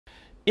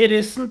It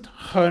isn't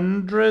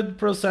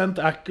 100%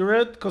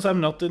 accurate because I'm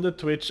not in the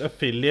Twitch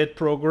affiliate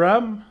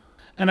program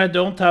and I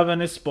don't have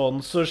any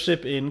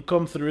sponsorship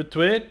income through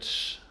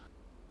Twitch.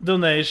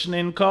 Donation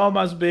income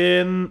has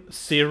been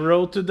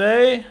 0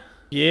 today.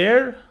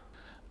 Year.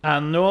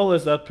 Annual,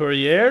 is that per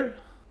year?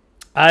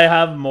 I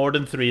have more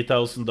than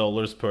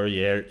 $3,000 per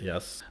year,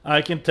 yes.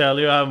 I can tell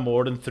you I have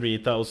more than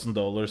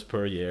 $3,000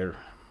 per year.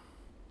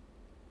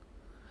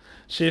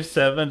 Shift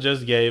 7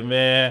 just gave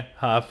me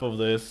half of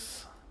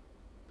this.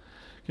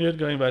 You're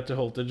going back to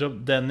Holter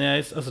job.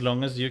 Dennis, as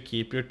long as you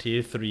keep your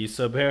tier 3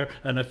 sub here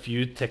and a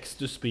few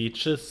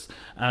text-to-speeches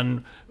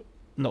and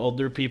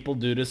other people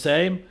do the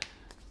same,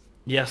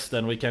 yes,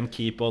 then we can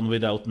keep on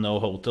without no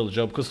hotel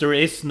job, because there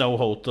is no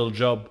hotel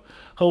job.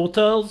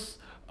 Hotels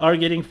are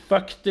getting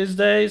fucked these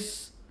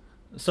days,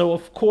 so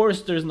of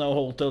course there's no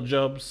hotel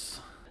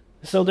jobs.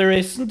 So there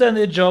isn't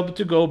any job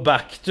to go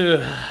back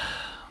to.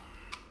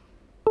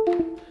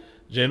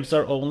 Gyms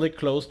are only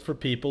closed for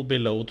people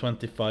below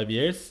 25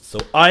 years, so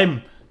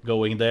I'm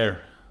going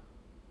there.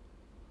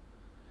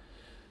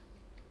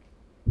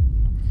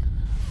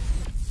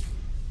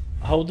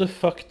 How the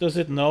fuck does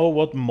it know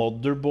what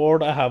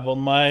motherboard I have on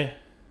my...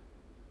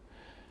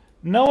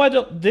 No, I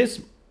don't.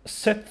 This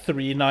set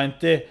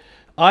 390.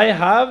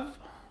 I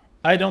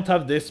don't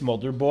have this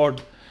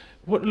motherboard.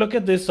 Look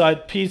at this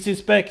side. PC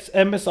specs,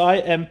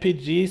 MSI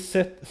MPG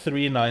set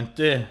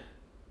 390.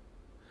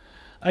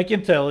 I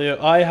can tell you,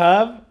 I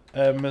have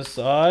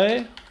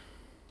MSI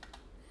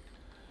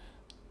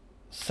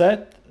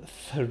set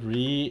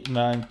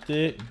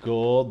 390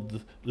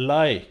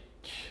 godlike.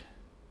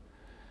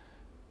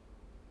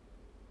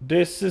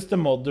 This is the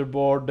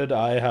motherboard that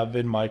I have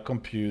in my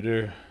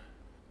computer.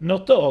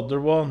 Not the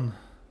other one.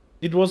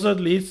 It was at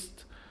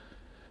least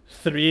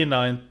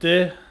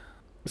 $390,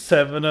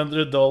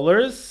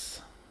 $700.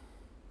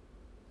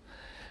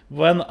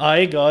 When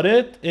I got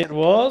it, it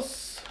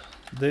was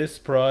this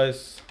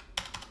price.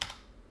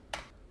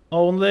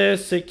 Only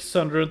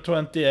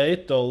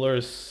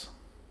 $628.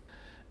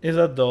 Is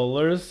that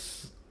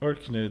dollars or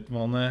Knut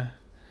money?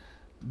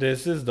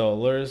 This is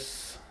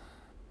dollars.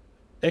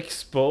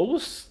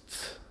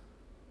 Exposed?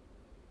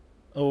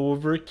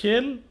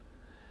 Overkill?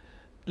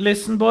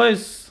 Listen,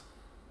 boys.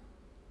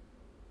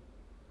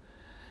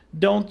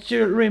 Don't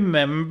you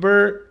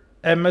remember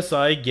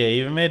MSI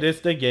gave me this?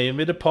 They gave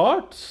me the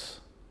parts.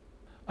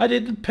 I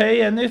didn't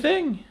pay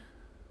anything.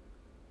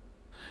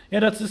 Yeah,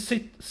 that's a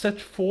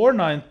set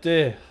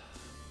 490.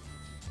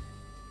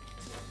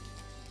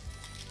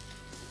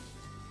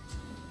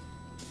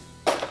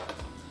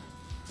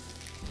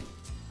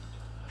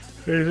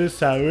 There's a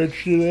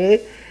savage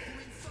today.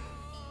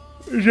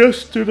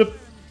 Just to the...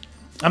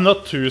 I'm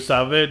not too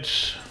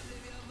savage.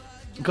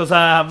 Because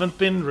I haven't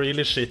been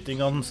really shitting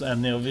on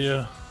any of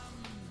you.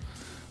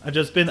 I've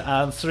just been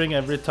answering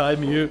every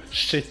time you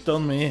shit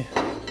on me.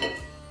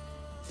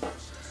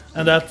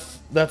 And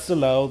that's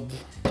allowed.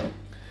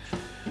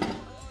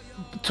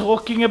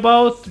 Talking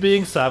about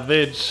being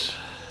savage.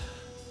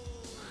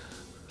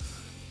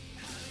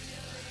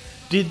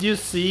 Did you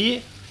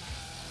see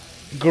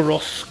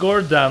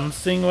Grossgore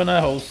dancing when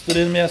I hosted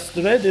him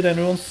yesterday? Did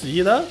anyone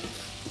see that?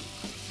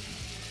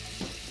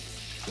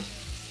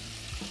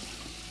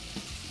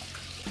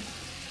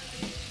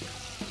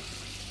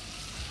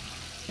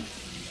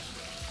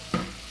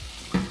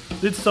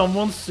 Did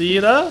someone see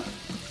that?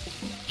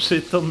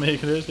 Shit on me,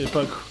 Chris.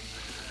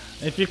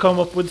 If you come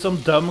up with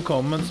some dumb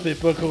comments,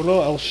 people,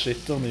 I'll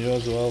shit on you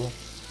as well.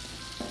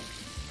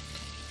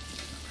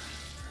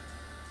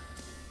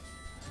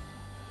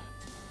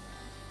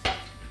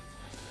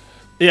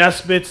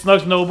 Yes, but it's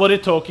not nobody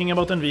talking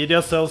about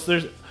Nvidia sells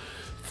their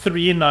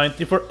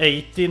 $390 for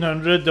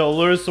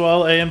 $1,800,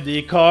 while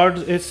AMD card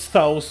is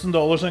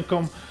 $1,000 and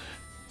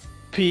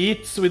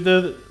competes with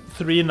the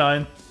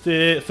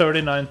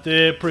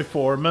 3090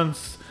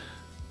 performance.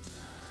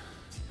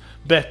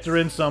 Better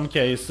in some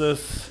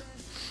cases.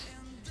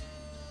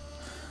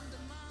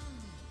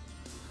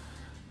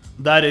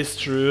 That is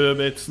true,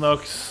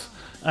 Bitsnox,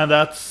 and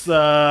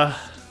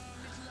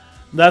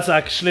that's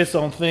actually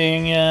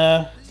something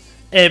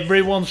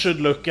everyone should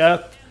look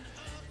at.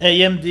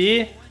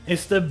 AMD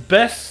is the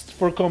best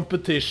for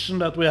competition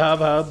that we have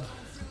had.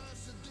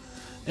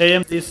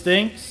 AMD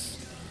stinks.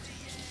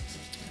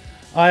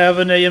 I have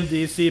an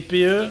AMD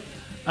CPU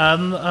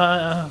and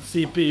a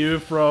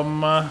CPU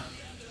from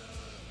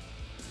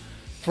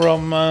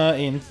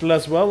Intel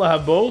as well. I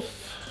have both.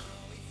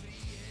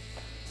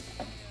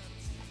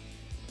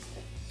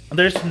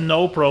 There's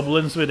no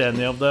problems with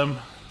any of them.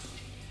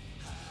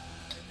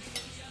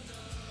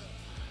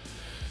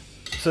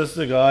 Says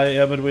the guy,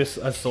 yeah, but I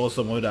saw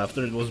some of it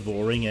after, it was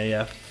boring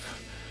AF.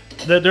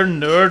 They're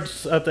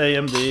nerds at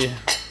AMD.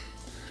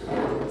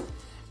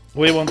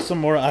 We want some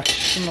more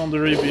action on the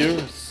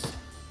reviewers.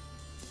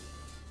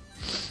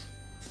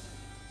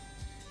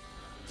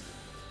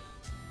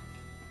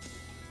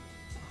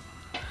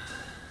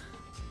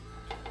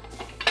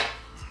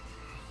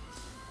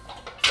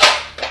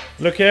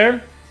 Look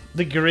here,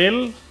 the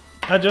grill.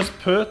 I just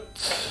put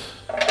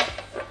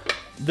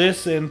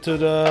this into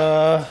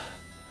the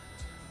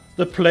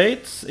the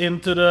plates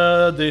into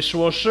the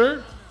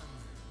dishwasher,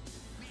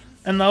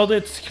 and now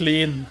it's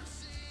clean.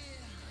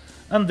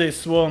 And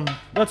this one,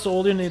 that's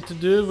all you need to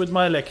do with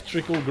my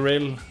electrical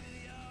grill.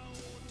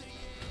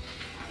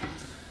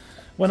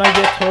 When I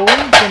get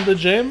home from the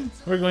gym,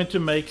 we're going to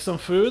make some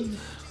food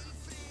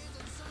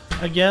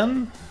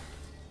again.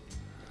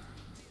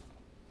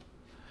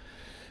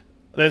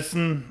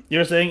 Listen,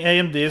 you're saying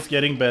AMD is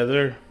getting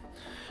better.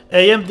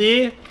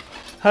 AMD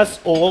has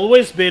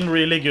always been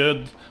really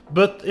good,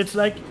 but it's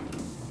like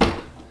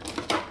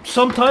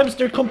sometimes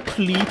they're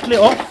completely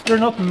off. They're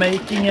not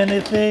making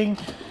anything.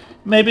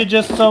 Maybe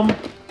just some...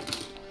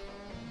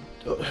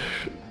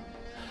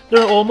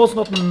 They're almost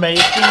not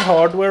making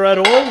hardware at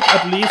all,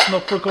 at least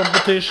not for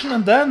competition,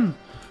 and then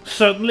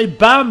suddenly,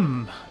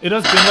 BAM! It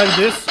has been like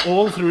this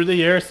all through the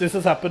years. This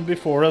has happened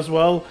before as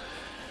well.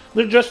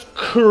 They're just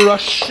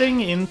crushing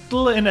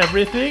Intel in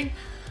everything,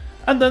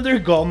 and then they're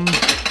gone.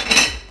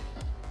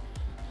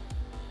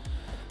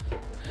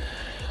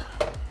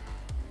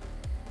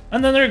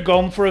 And then they're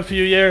gone for a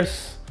few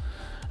years.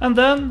 And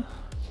then,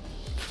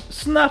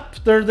 snap,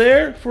 they're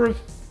there for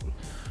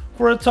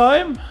a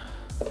time.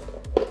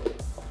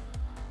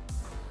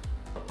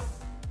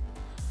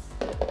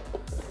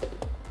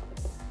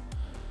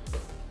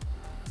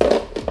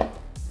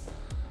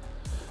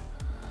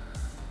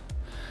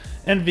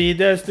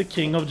 Nvidia is the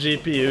king of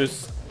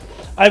GPUs.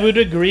 I would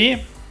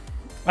agree.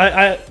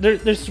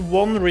 There's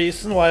one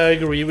reason why I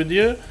agree with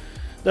you,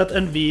 that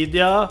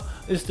Nvidia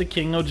is the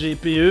king of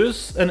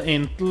GPUs and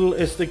Intel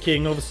is the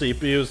king of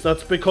CPUs.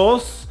 That's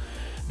because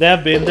they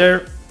have been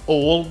there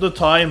all the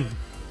time.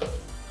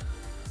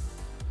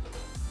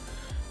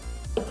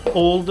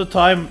 All the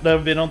time.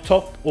 They've been on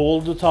top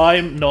all the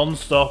time,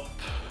 non-stop.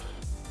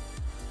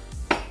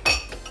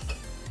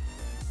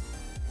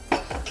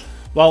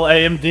 While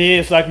AMD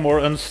is like more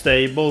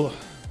unstable.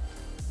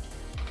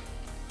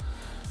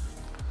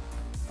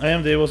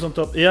 AMD was on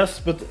top, yes,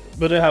 but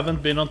they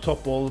haven't been on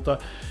top all the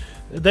time.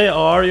 They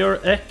are your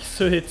ex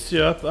who hits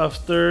you up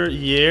after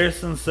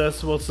years and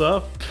says what's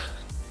up.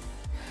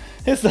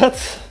 Is that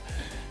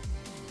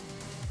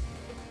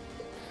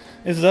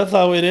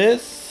how it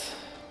is?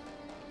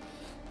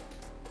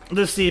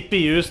 The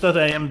CPUs that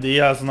AMD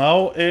has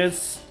now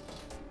is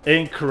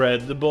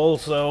incredible,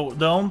 so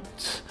don't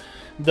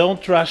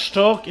trash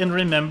talk, and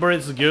remember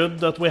it's good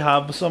that we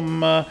have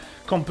some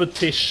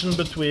competition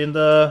between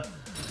the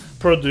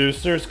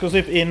producers, because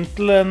if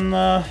Intel and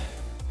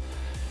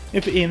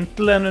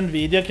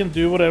Nvidia can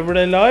do whatever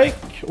they like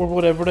or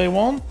whatever they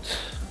want,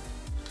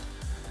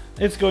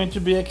 it's going to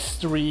be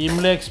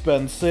extremely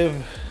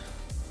expensive.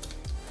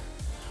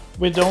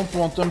 We don't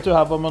want them to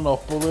have a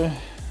monopoly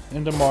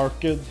in the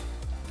market.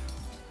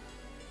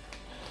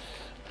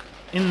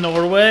 In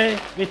Norway,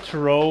 we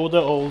throw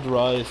the old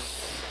rice.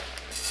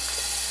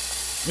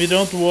 We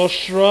don't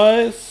wash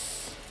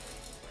rice,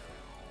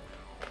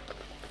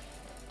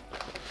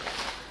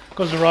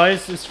 because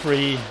rice is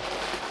free.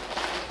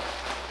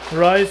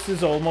 Rice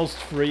is almost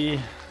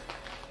free.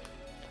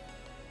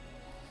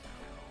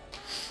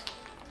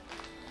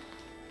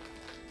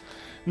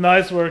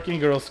 Nice working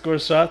Grosscore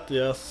chat,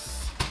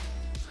 yes.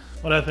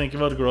 What I think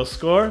about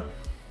Grosscore?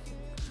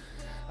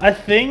 I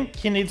think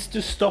he needs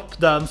to stop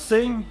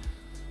dancing.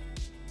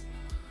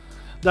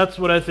 That's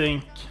what I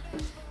think.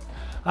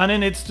 And he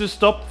needs to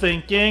stop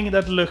thinking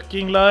that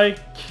looking like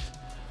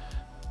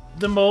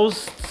the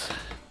most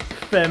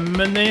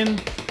feminine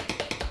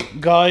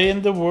guy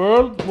in the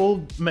world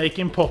will make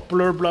him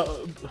popular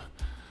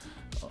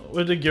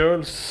with the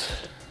girls.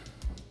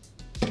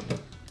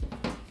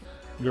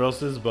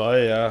 Gross is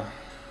by, yeah.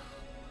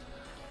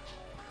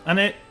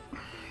 And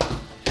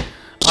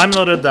I'm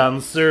not a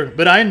dancer,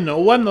 but I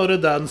know I'm not a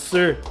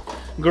dancer.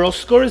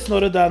 Grosscore is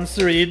not a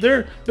dancer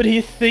either, but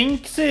he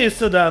thinks he is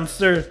a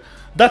dancer.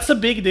 That's a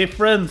big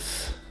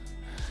difference.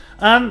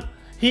 And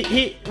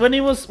when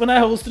I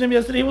hosted him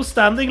yesterday, he was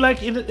standing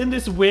like in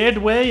this weird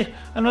way.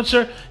 I'm not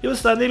sure. He was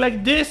standing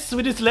like this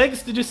with his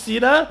legs. Did you see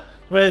that?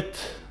 Wait.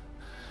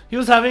 He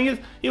was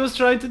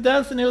trying to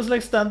dance and he was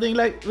like standing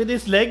like with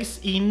his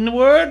legs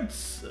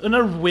inwards in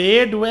a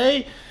weird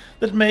way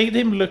that made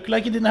him look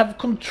like he didn't have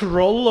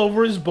control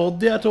over his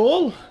body at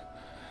all.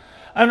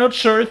 I'm not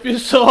sure if you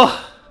saw.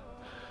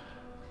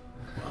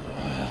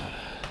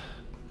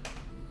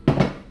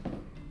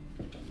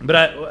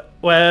 But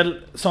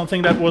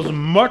something that was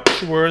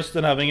much worse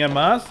than having a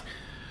mask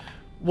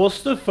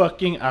was the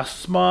fucking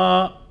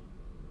asthma,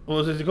 what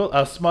was it called?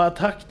 Asthma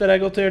attack that I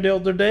got there the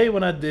other day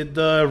when I did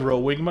the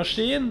rowing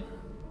machine.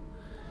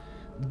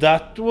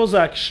 That was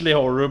actually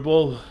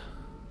horrible.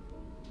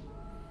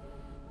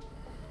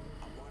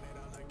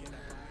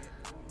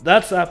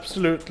 That's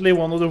absolutely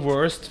one of the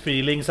worst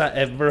feelings I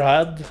ever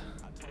had.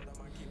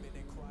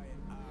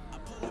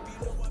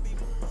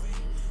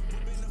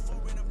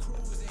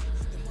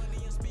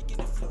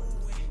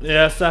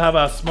 Yes, I have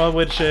asthma,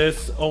 which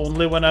is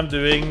only when I'm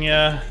doing...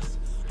 You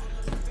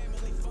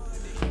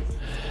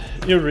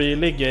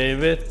really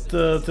gave it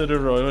to the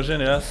rowing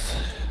machine, yes.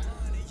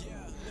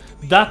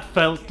 That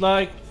felt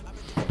like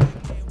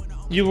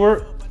you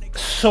were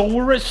so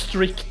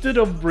restricted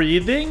of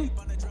breathing.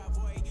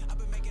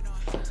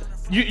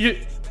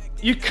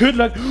 You could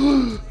like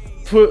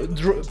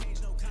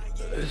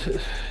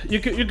you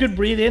could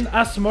breathe in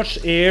as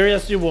much air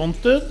as you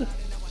wanted,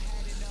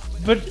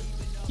 but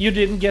you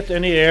didn't get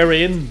any air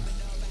in.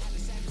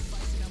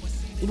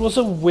 It was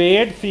a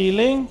weird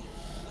feeling.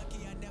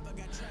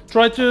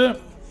 Try to,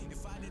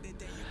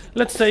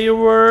 let's say you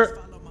were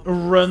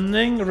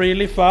running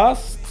really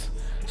fast,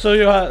 so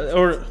you had,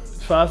 or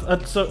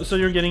fast, so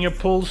you're getting your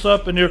pulse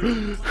up and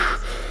you're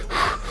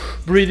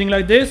breathing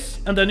like this,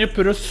 and then you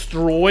put a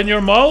straw in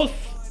your mouth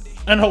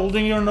and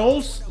holding your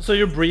nose, so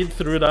you breathe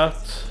through that.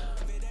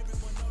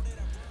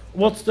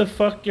 What the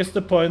fuck is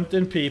the point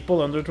in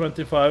people under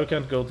 25 who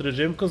can't go to the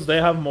gym? Because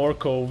they have more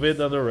COVID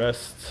than the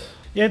rest.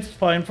 Yeah, it's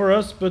fine for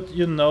us, but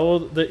you know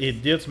the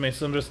idiots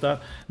misunderstand.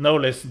 No,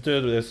 listen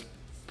to this,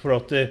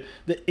 Proti.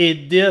 The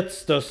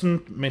idiots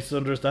doesn't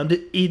misunderstand.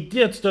 The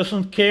idiots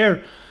doesn't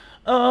care.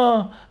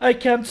 Oh, I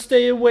can't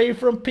stay away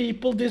from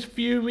people this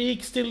few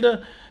weeks till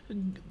the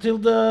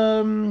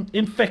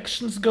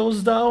infections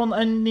goes down.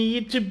 I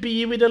need to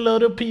be with a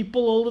lot of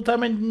people all the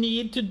time. I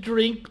need to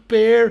drink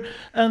beer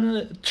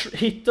and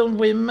hit on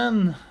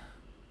women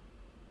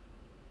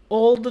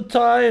all the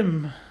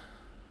time.